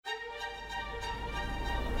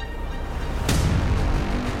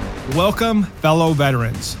Welcome, fellow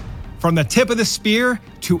veterans. From the tip of the spear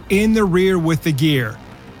to in the rear with the gear.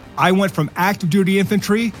 I went from active duty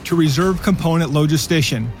infantry to reserve component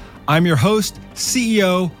logistician. I'm your host,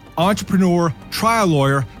 CEO, entrepreneur, trial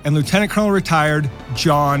lawyer, and Lieutenant Colonel retired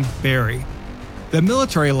John Barry. The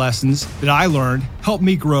military lessons that I learned helped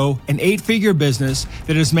me grow an 8-figure business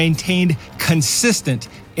that has maintained consistent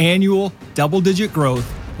annual double-digit growth,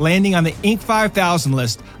 landing on the Inc. 5000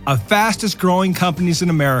 list of fastest growing companies in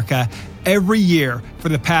America every year for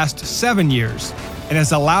the past 7 years, and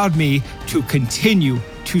has allowed me to continue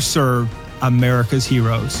to serve America's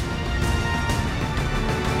heroes.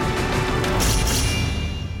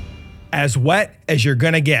 As wet as you're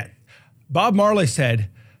gonna get. Bob Marley said,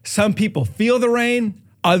 some people feel the rain,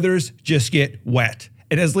 others just get wet.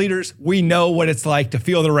 And as leaders, we know what it's like to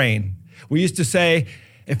feel the rain. We used to say,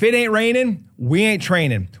 if it ain't raining, we ain't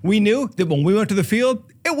training. We knew that when we went to the field,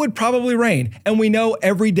 it would probably rain. And we know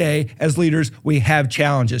every day as leaders, we have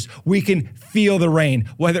challenges. We can feel the rain,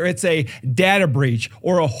 whether it's a data breach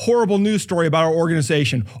or a horrible news story about our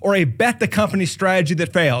organization or a bet the company strategy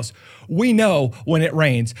that fails. We know when it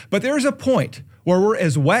rains. But there's a point where we're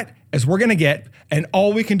as wet as we're gonna get, and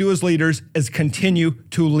all we can do as leaders is continue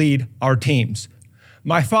to lead our teams.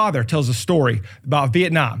 My father tells a story about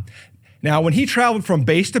Vietnam. Now, when he traveled from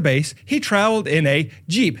base to base, he traveled in a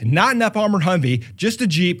Jeep, not an up-armored Humvee, just a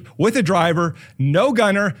Jeep with a driver, no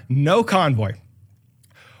gunner, no convoy.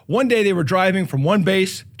 One day they were driving from one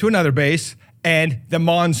base to another base, and the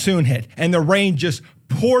monsoon hit, and the rain just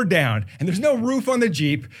poured down, and there's no roof on the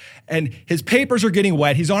Jeep, and his papers are getting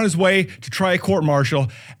wet. He's on his way to try a court-martial,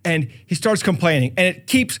 and he starts complaining, and it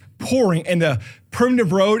keeps pouring, and the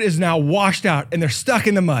primitive road is now washed out, and they're stuck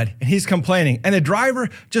in the mud, and he's complaining. And the driver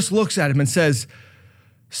just looks at him and says,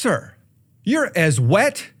 "Sir, you're as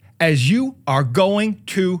wet as you are going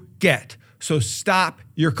to get, so stop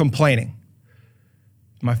your complaining."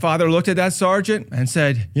 My father looked at that sergeant and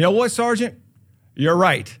said, "You know what, Sergeant? You're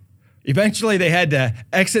right." Eventually, they had to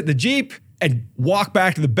exit the Jeep and walk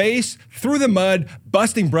back to the base through the mud,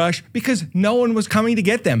 busting brush, because no one was coming to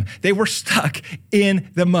get them. They were stuck in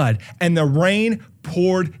the mud, and the rain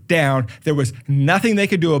poured down. There was nothing they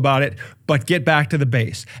could do about it but get back to the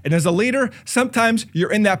base. And as a leader, sometimes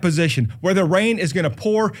you're in that position where the rain is gonna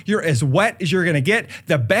pour, you're as wet as you're gonna get,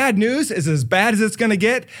 the bad news is as bad as it's gonna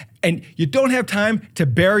get, and you don't have time to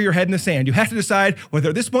bury your head in the sand. You have to decide whether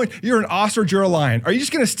at this point you're an ostrich or a lion. Are you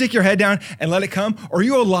just gonna stick your head down and let it come? Or are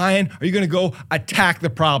you a lion? Are you gonna go attack the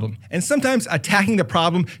problem? And sometimes attacking the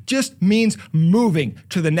problem just means moving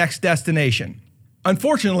to the next destination.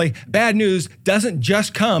 Unfortunately, bad news doesn't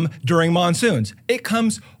just come during monsoons. It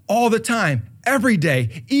comes all the time, every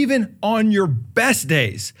day, even on your best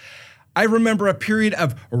days. I remember a period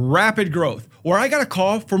of rapid growth where I got a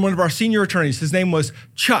call from one of our senior attorneys. His name was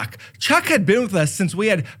Chuck. Chuck had been with us since we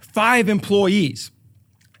had 5 employees.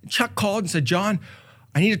 Chuck called and said, "John,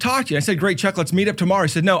 I need to talk to you." I said, "Great, Chuck, let's meet up tomorrow." He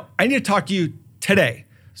said, "No, I need to talk to you today."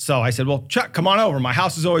 So I said, "Well, Chuck, come on over. My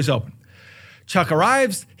house is always open." Chuck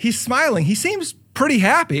arrives. He's smiling. He seems pretty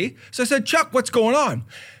happy. So I said, "Chuck, what's going on?"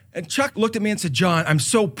 And Chuck looked at me and said, "John, I'm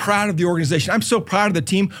so proud of the organization. I'm so proud of the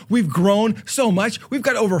team. We've grown so much. We've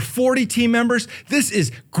got over 40 team members. This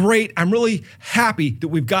is great. I'm really happy that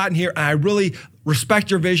we've gotten here. And I really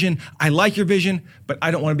respect your vision. I like your vision, but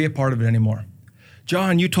I don't want to be a part of it anymore.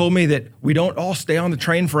 John, you told me that we don't all stay on the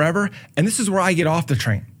train forever, and this is where I get off the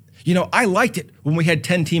train. You know, I liked it when we had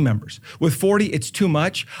 10 team members. With 40, it's too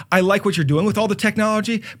much. I like what you're doing with all the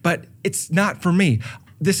technology, but it's not for me.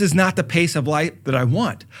 This is not the pace of life that I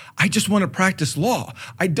want. I just want to practice law.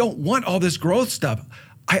 I don't want all this growth stuff.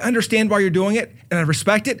 I understand why you're doing it, and I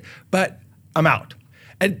respect it, but I'm out."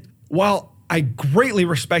 And while I greatly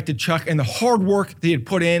respected Chuck and the hard work that he had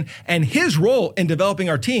put in and his role in developing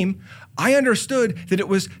our team, I understood that it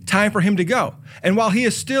was time for him to go. And while he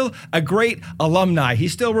is still a great alumni, he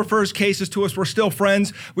still refers cases to us, we're still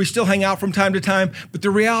friends, we still hang out from time to time, but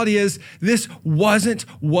the reality is this wasn't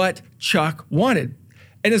what Chuck wanted.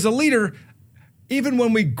 And as a leader, even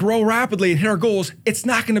when we grow rapidly and hit our goals, it's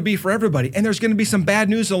not gonna be for everybody. And there's gonna be some bad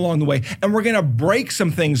news along the way. And we're gonna break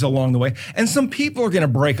some things along the way. And some people are gonna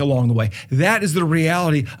break along the way. That is the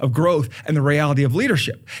reality of growth and the reality of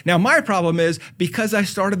leadership. Now, my problem is because I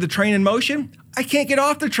started the train in motion, I can't get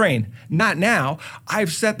off the train. Not now.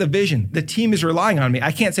 I've set the vision. The team is relying on me.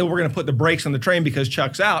 I can't say we're going to put the brakes on the train because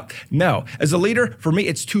Chuck's out. No. As a leader, for me,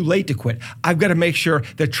 it's too late to quit. I've got to make sure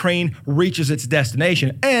the train reaches its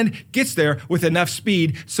destination and gets there with enough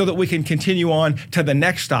speed so that we can continue on to the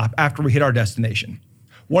next stop after we hit our destination.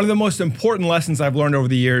 One of the most important lessons I've learned over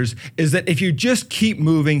the years is that if you just keep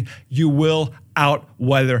moving, you will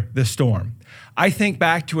outweather the storm. I think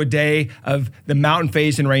back to a day of the mountain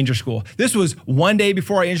phase in Ranger School. This was one day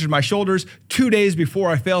before I injured my shoulders, 2 days before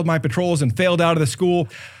I failed my patrols and failed out of the school.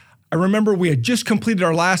 I remember we had just completed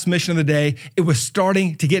our last mission of the day. It was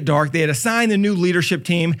starting to get dark. They had assigned the new leadership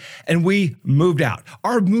team, and we moved out.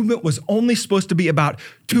 Our movement was only supposed to be about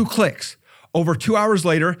 2 clicks. Over 2 hours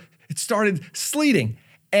later, it started sleeting,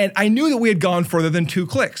 and I knew that we had gone further than 2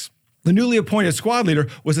 clicks. The newly appointed squad leader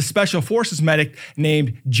was a special forces medic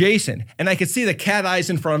named Jason, and I could see the cat eyes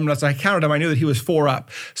in front of him. As I counted him, I knew that he was 4 up.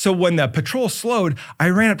 So when the patrol slowed, I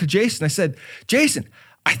ran up to Jason. I said, "Jason,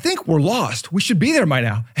 I think we're lost. We should be there by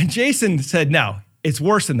now." And Jason said, "No, it's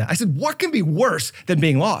worse than that." I said, "What can be worse than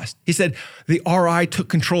being lost?" He said, "The RI took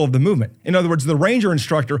control of the movement." In other words, the Ranger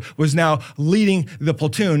instructor was now leading the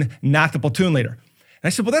platoon, not the platoon leader. And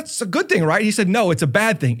I said, "Well, that's a good thing, right?" He said, "No, it's a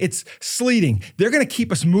bad thing. It's sleeting. They're going to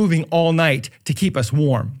keep us moving all night to keep us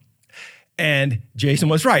warm." And Jason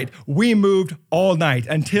was right. We moved all night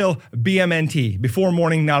until BMNT, before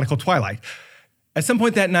morning nautical twilight. At some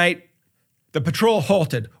point that night, the patrol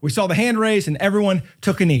halted. We saw the hand raised and everyone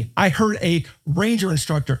took a knee. I heard a Ranger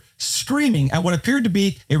instructor screaming at what appeared to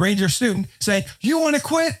be a Ranger student saying, "You want to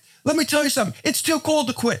quit? Let me tell you something. It's too cold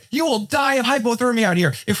to quit. You will die of hypothermia out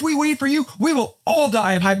here. If we wait for you, we will all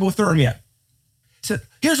die of hypothermia." He said,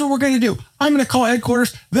 "Here's what we're going to do. I'm going to call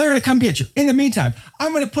headquarters. They're going to come get you. In the meantime,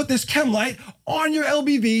 I'm going to put this chem light on your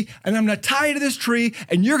LBV and I'm going to tie it to this tree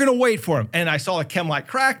and you're going to wait for him." And I saw the chem light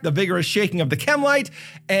crack, the vigorous shaking of the chem light,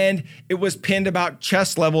 and it was pinned about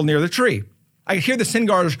chest level near the tree. I could hear the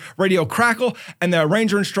SINGAR's radio crackle, and the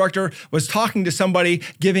Ranger instructor was talking to somebody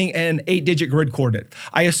giving an 8-digit grid coordinate.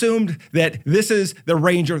 I assumed that this is the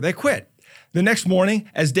Ranger that quit. The next morning,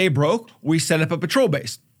 as day broke, we set up a patrol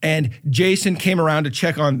base. And Jason came around to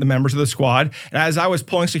check on the members of the squad. And as I was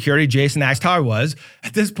pulling security, Jason asked how I was.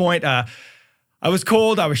 At this point, I was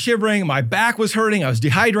cold, I was shivering, my back was hurting, I was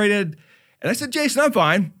dehydrated. And I said, "Jason, I'm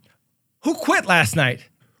fine. Who quit last night?"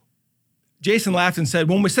 Jason laughed and said,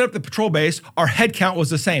 "When we set up the patrol base, our head count was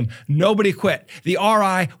the same. Nobody quit. The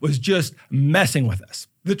RI was just messing with us."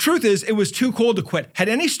 The truth is, it was too cold to quit. Had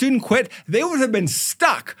any student quit, they would have been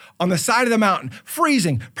stuck on the side of the mountain,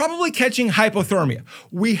 freezing, probably catching hypothermia.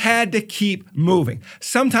 We had to keep moving.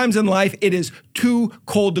 Sometimes in life, it is too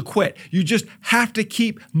cold to quit. You just have to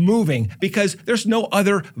keep moving because there's no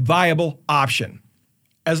other viable option.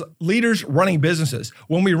 As leaders running businesses,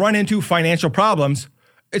 when we run into financial problems,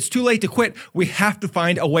 it's too late to quit. We have to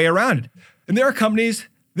find a way around it. And there are companies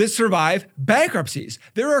that survive bankruptcies.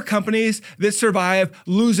 There are companies that survive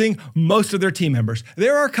losing most of their team members.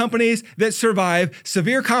 There are companies that survive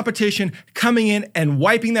severe competition coming in and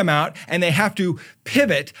wiping them out, and they have to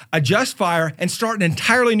pivot, adjust fire, and start an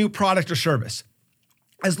entirely new product or service.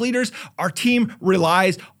 As leaders, our team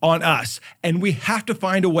relies on us, and we have to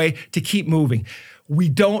find a way to keep moving. We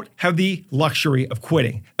don't have the luxury of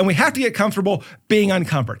quitting, and we have to get comfortable being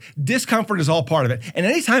uncomfortable. Discomfort is all part of it. And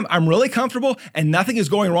anytime I'm really comfortable and nothing is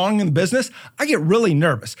going wrong in the business, I get really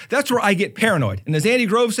nervous. That's where I get paranoid. And as Andy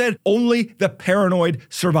Grove said, only the paranoid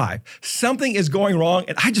survive. Something is going wrong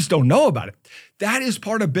and I just don't know about it. That is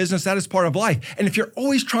part of business. That is part of life. And if you're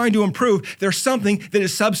always trying to improve, there's something that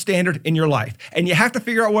is substandard in your life. And you have to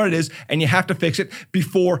figure out what it is and you have to fix it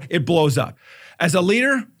before it blows up. As a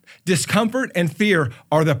leader, discomfort and fear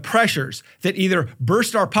are the pressures that either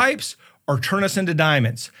burst our pipes or turn us into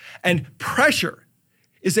diamonds. And pressure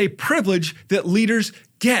is a privilege that leaders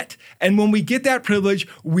get. And when we get that privilege,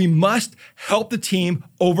 we must help the team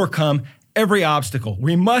overcome every obstacle.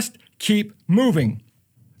 We must keep moving.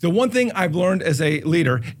 The one thing I've learned as a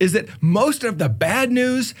leader is that most of the bad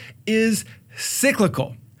news is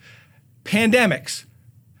cyclical. Pandemics,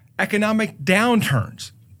 economic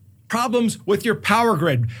downturns, problems with your power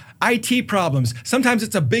grid, IT problems. Sometimes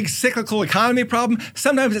it's a big cyclical economy problem.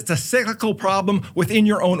 Sometimes it's a cyclical problem within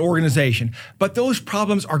your own organization. But those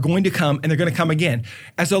problems are going to come and they're going to come again.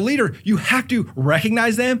 As a leader, you have to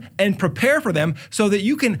recognize them and prepare for them so that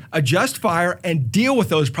you can adjust fire and deal with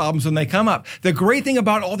those problems when they come up. The great thing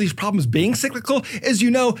about all these problems being cyclical is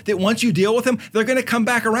you know that once you deal with them, they're going to come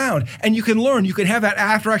back around and you can learn. You can have that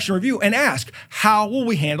after-action review and ask, how will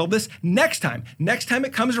we handle this next time? Next time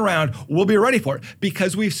it comes around, we'll be ready for it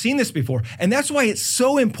because we've seen seen this before. And that's why it's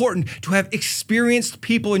so important to have experienced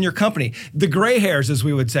people in your company, the gray hairs, as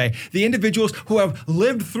we would say, the individuals who have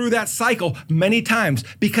lived through that cycle many times,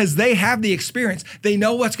 because they have the experience. They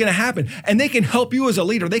know what's going to happen, and they can help you as a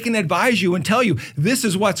leader. They can advise you and tell you this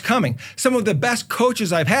is what's coming. Some of the best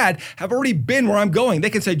coaches I've had have already been where I'm going. They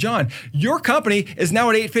can say, John, your company is now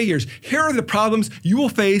at 8 figures. Here are the problems you will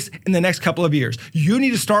face in the next couple of years. You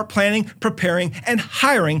need to start planning, preparing, and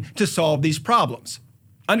hiring to solve these problems.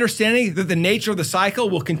 Understanding that the nature of the cycle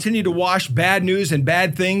will continue to wash bad news and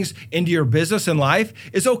bad things into your business and life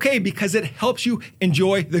is okay, because it helps you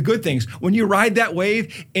enjoy the good things. When you ride that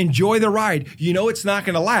wave, enjoy the ride. You know it's not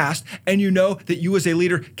going to last, and you know that you as a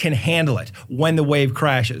leader can handle it when the wave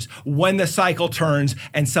crashes, when the cycle turns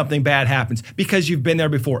and something bad happens, because you've been there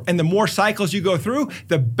before. And the more cycles you go through,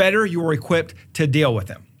 the better you are equipped to deal with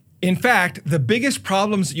them. In fact, the biggest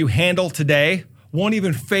problems that you handle today won't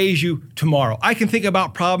even phase you tomorrow. I can think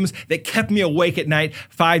about problems that kept me awake at night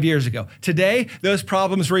 5 years ago. Today, those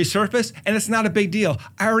problems resurface, and it's not a big deal.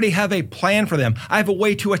 I already have a plan for them. I have a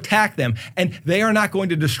way to attack them, and they are not going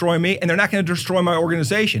to destroy me, and they're not going to destroy my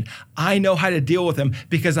organization. I know how to deal with them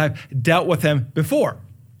because I've dealt with them before.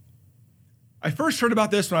 I first heard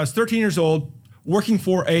about this when I was 13 years old, working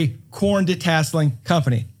for a corn detasseling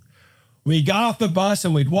company. We got off the bus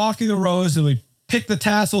and we'd walk through the rows and we'd pick the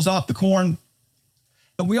tassels off the corn.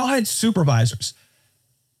 And we all had supervisors.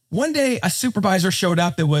 One day, a supervisor showed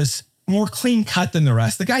up that was more clean cut than the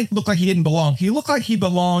rest. The guy looked like he didn't belong. He looked like he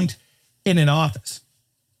belonged in an office.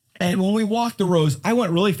 And when we walked the rows, I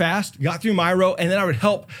went really fast, got through my row, and then I would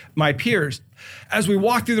help my peers. As we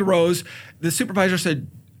walked through the rows, the supervisor said,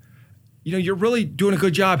 you're really doing a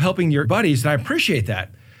good job helping your buddies, and I appreciate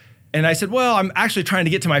that. And I said, well, I'm actually trying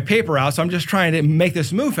to get to my paper route, so I'm just trying to make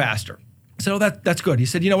this move faster. I said, oh, that's good. He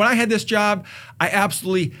said, when I had this job, I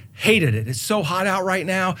absolutely hated it. It's so hot out right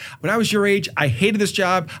now. When I was your age, I hated this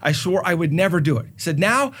job. I swore I would never do it. He said,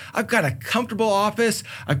 now I've got a comfortable office.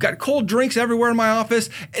 I've got cold drinks everywhere in my office.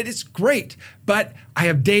 And it's great. But I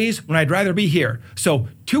have days when I'd rather be here. So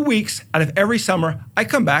 2 weeks out of every summer, I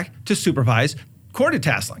come back to supervise corn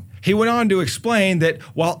detasseling. He went on to explain that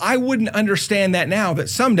while I wouldn't understand that now, that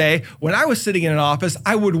someday when I was sitting in an office,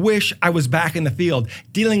 I would wish I was back in the field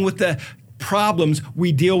dealing with the problems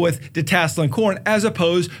we deal with detasseling corn, as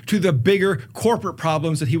opposed to the bigger corporate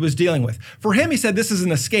problems that he was dealing with. For him, he said, this is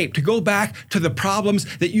an escape to go back to the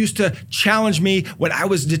problems that used to challenge me when I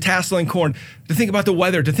was detasseling corn, to think about the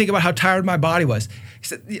weather, to think about how tired my body was. He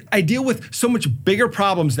said, I deal with so much bigger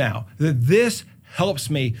problems now that this helps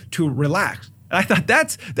me to relax. And I thought,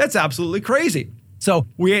 that's absolutely crazy. So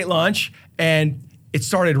we ate lunch and it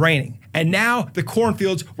started raining. And now the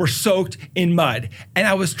cornfields were soaked in mud. And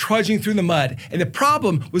I was trudging through the mud. And the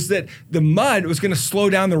problem was that the mud was going to slow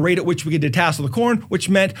down the rate at which we could detassel the corn, which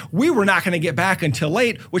meant we were not going to get back until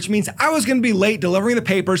late, which means I was going to be late delivering the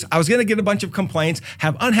papers. I was going to get a bunch of complaints,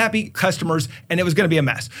 have unhappy customers, and it was going to be a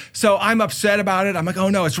mess. So I'm upset about it. I'm like, oh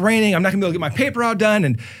no, it's raining. I'm not going to be able to get my paper out done.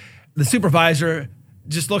 And the supervisor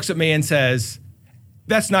just looks at me and says,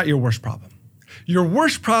 that's not your worst problem. Your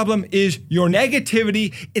worst problem is your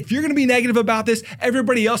negativity. If you're going to be negative about this,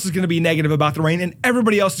 everybody else is going to be negative about the rain, and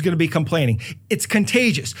everybody else is going to be complaining. It's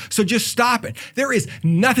contagious. So just stop it. There is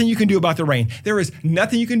nothing you can do about the rain. There is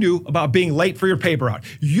nothing you can do about being late for your paper route.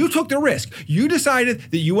 You took the risk. You decided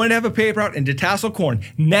that you wanted to have a paper route and detassel corn.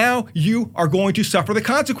 Now you are going to suffer the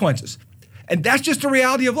consequences. And that's just the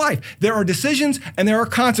reality of life. There are decisions and there are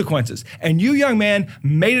consequences. And you, young man,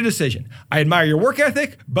 made a decision. I admire your work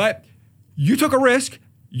ethic, but you took a risk,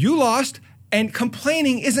 you lost, and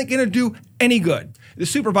complaining isn't going to do any good. The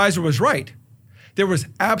supervisor was right. There was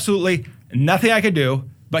absolutely nothing I could do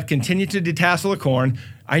but continue to detassel the corn.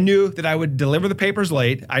 I knew that I would deliver the papers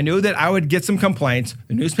late. I knew that I would get some complaints.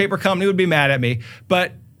 The newspaper company would be mad at me,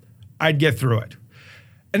 but I'd get through it.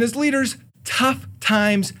 And as leaders, tough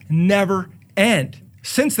times never end.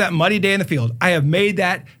 Since that muddy day in the field, I have made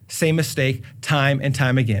that same mistake time and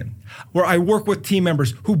time again, where I work with team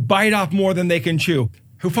members who bite off more than they can chew,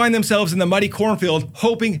 who find themselves in the muddy cornfield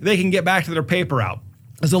hoping they can get back to their paper route.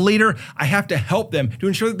 As a leader, I have to help them to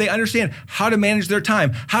ensure that they understand how to manage their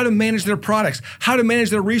time, how to manage their products, how to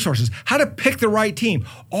manage their resources, how to pick the right team.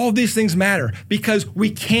 All of these things matter because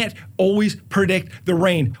we can't always predict the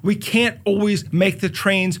rain. We can't always make the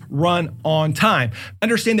trains run on time.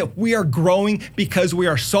 Understand that we are growing because we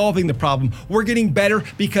are solving the problem. We're getting better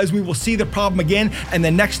because we will see the problem again, and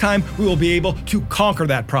the next time we will be able to conquer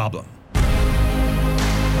that problem.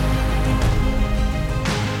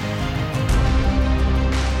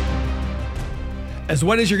 As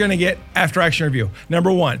what is you're going to get after action review?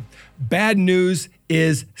 Number one, bad news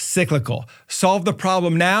is cyclical. Solve the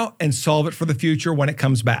problem now and solve it for the future when it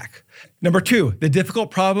comes back. Number 2, the difficult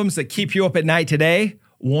problems that keep you up at night today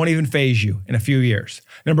won't even faze you in a few years.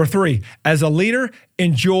 Number 3, as a leader,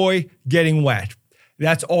 enjoy getting wet.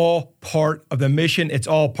 That's all part of the mission. It's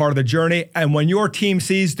all part of the journey. And when your team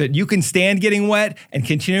sees that you can stand getting wet and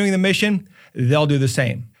continuing the mission, they'll do the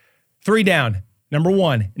same. 3 down. Number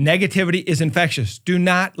 1, negativity is infectious. Do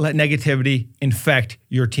not let negativity infect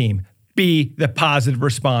your team. Be the positive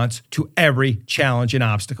response to every challenge and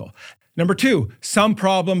obstacle. Number 2, some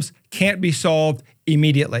problems can't be solved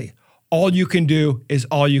immediately. All you can do is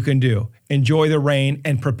all you can do. Enjoy the rain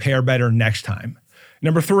and prepare better next time.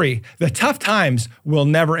 Number 3, the tough times will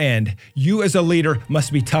never end. You as a leader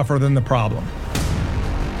must be tougher than the problem.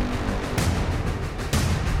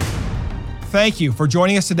 Thank you for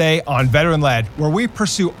joining us today on Veteran Led, where we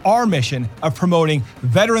pursue our mission of promoting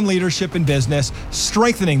veteran leadership in business,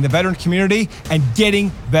 strengthening the veteran community, and getting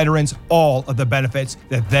veterans all of the benefits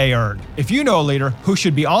that they earn. If you know a leader who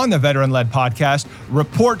should be on the Veteran Led podcast,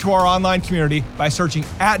 report to our online community by searching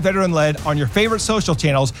 @Veteran Led on your favorite social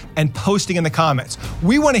channels and posting in the comments.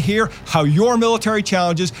 We want to hear how your military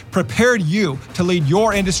challenges prepared you to lead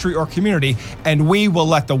your industry or community, and we will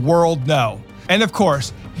let the world know. And of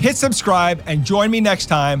course, hit subscribe and join me next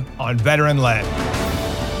time on Veteran Led.